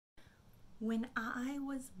When I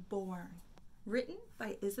Was Born, written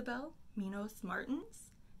by Isabel Minhós Martins,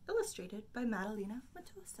 illustrated by Madelena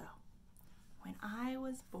Matoso. When I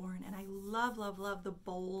was born, and I love, love, love the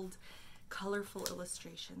bold, colorful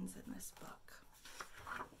illustrations in this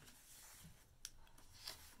book.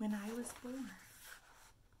 When I was born.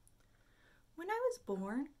 When I was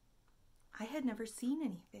born, I had never seen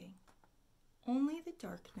anything, only the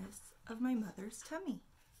darkness of my mother's tummy.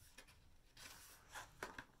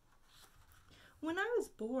 When I was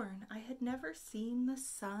born, I had never seen the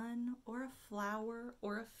sun or a flower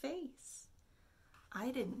or a face. I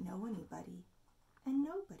didn't know anybody, and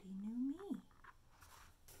nobody knew me.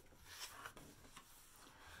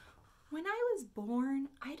 When I was born,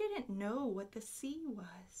 I didn't know what the sea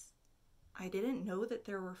was. I didn't know that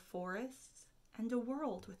there were forests and a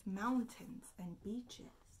world with mountains and beaches.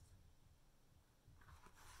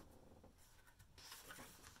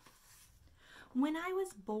 When I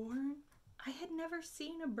was born, I had never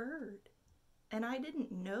seen a bird, and I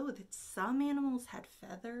didn't know that some animals had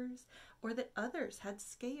feathers, or that others had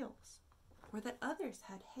scales, or that others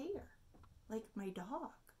had hair, like my dog.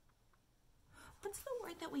 What's the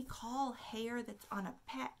word that we call hair that's on a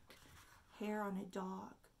pet? Hair on a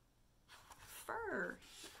dog. Fur.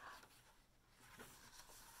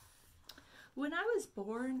 When I was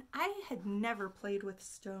born, I had never played with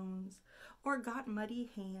stones or got muddy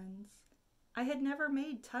hands. I had never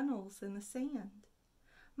made tunnels in the sand.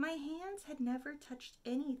 My hands had never touched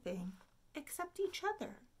anything except each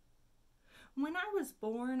other. When I was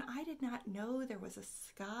born, I did not know there was a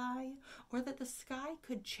sky, or that the sky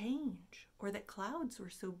could change, or that clouds were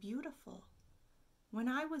so beautiful. When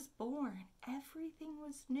I was born, everything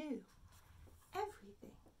was new.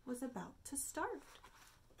 Everything was about to start.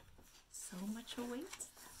 So much awaits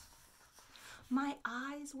them. My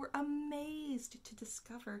eyes were amazed to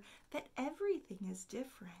discover that everything is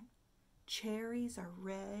different. Cherries are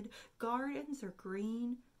red, gardens are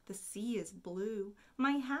green, the sea is blue,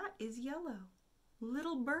 my hat is yellow.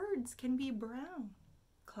 Little birds can be brown,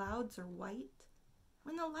 clouds are white.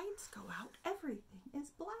 When the lights go out, everything is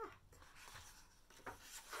black.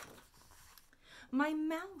 My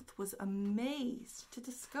mouth was amazed to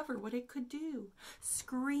discover what it could do,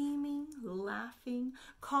 screaming, laughing,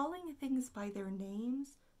 calling things by their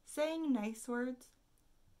names, saying nice words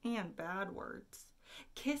and bad words,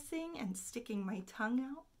 kissing and sticking my tongue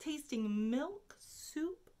out, tasting milk,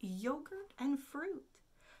 soup, yogurt, and fruit,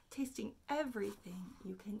 tasting everything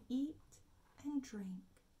you can eat and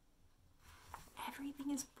drink.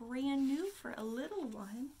 Everything is brand new for a little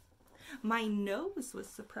one. My nose was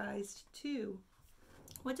surprised too.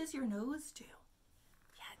 What does your nose do?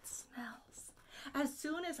 Yeah, it smells. As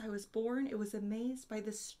soon as I was born, it was amazed by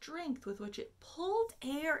the strength with which it pulled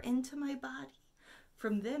air into my body.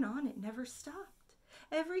 From then on, it never stopped.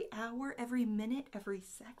 Every hour, every minute, every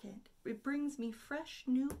second, it brings me fresh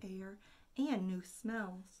new air and new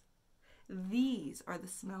smells. These are the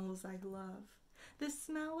smells I love. The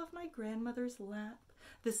smell of my grandmother's lap,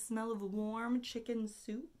 the smell of warm chicken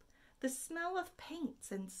soup, the smell of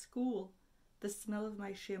paints in school, the smell of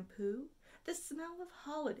my shampoo, the smell of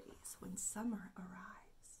holidays when summer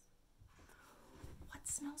arrives. What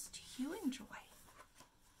smells do you enjoy?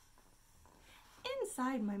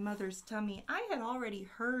 Inside my mother's tummy, I had already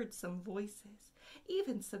heard some voices,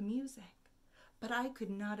 even some music, but I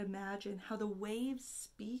could not imagine how the waves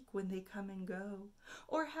speak when they come and go,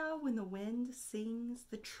 or how when the wind sings,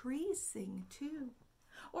 the trees sing too,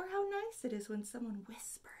 or how nice it is when someone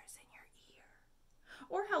whispers in your ear,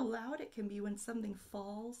 or how loud it can be when something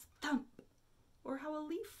falls, thump, or how a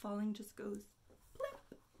leaf falling just goes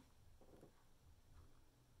blip.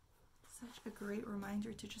 Such a great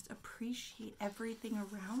reminder to just appreciate everything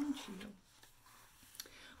around you.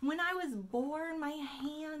 When I was born, my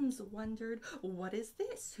hands wondered, what is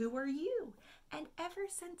this? Who are you? And ever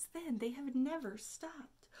since then, they have never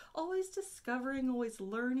stopped. Always discovering, always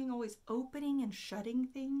learning, always opening and shutting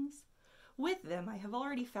things. With them, I have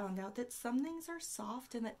already found out that some things are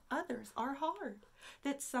soft and that others are hard.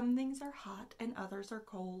 That some things are hot and others are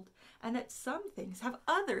cold. And that some things have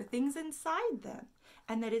other things inside them.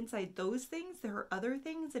 And that inside those things, there are other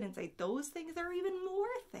things. And inside those things, there are even more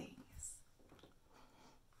things.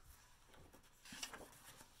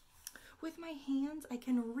 With my hands, I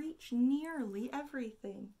can reach nearly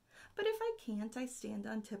everything. But if I can't, I stand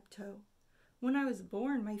on tiptoe. When I was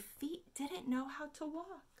born, my feet didn't know how to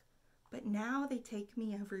walk. But now they take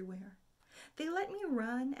me everywhere. They let me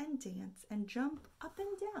run and dance and jump up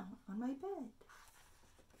and down on my bed.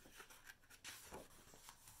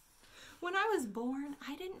 When I was born,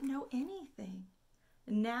 I didn't know anything.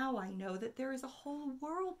 Now I know that there is a whole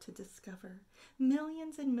world to discover,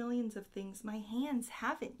 millions and millions of things my hands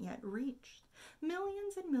haven't yet reached,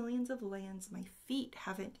 millions and millions of lands my feet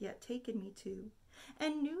haven't yet taken me to,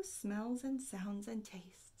 and new smells and sounds and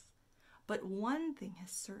tastes. But one thing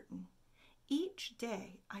is certain. Each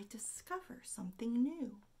day I discover something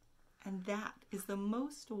new, and that is the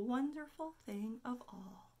most wonderful thing of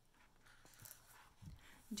all.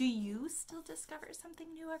 Do you still discover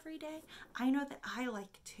something new every day? I know that I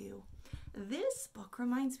like to. This book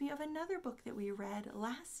reminds me of another book that we read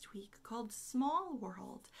last week called Small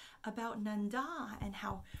World, about Nanda and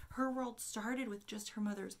how her world started with just her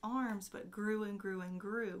mother's arms but grew and grew and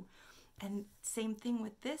grew. And same thing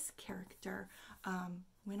with this character.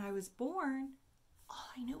 When I was born, all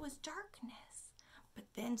I knew was darkness. But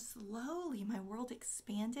then slowly my world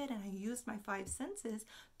expanded and I used my 5 senses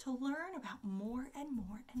to learn about more and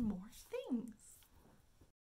more and more things.